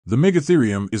The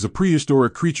Megatherium is a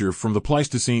prehistoric creature from the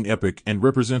Pleistocene epoch and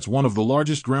represents one of the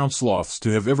largest ground sloths to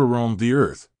have ever roamed the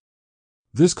earth.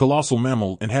 This colossal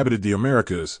mammal inhabited the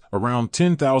Americas around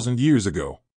 10,000 years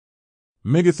ago.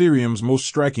 Megatherium's most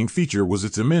striking feature was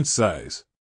its immense size.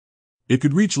 It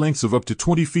could reach lengths of up to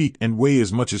 20 feet and weigh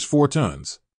as much as 4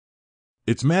 tons.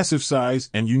 Its massive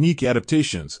size and unique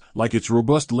adaptations, like its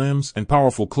robust limbs and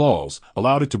powerful claws,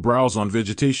 allowed it to browse on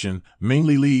vegetation,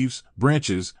 mainly leaves,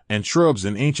 branches, and shrubs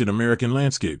in ancient American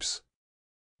landscapes.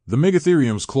 The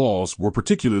Megatherium's claws were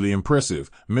particularly impressive,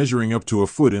 measuring up to a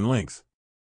foot in length.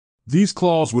 These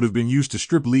claws would have been used to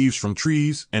strip leaves from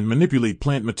trees and manipulate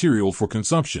plant material for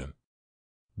consumption.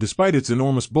 Despite its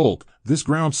enormous bulk, this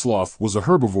ground sloth was a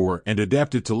herbivore and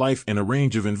adapted to life in a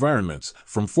range of environments,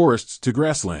 from forests to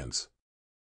grasslands.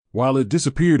 While it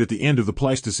disappeared at the end of the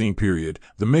Pleistocene period,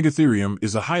 the Megatherium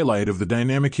is a highlight of the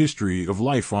dynamic history of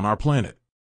life on our planet.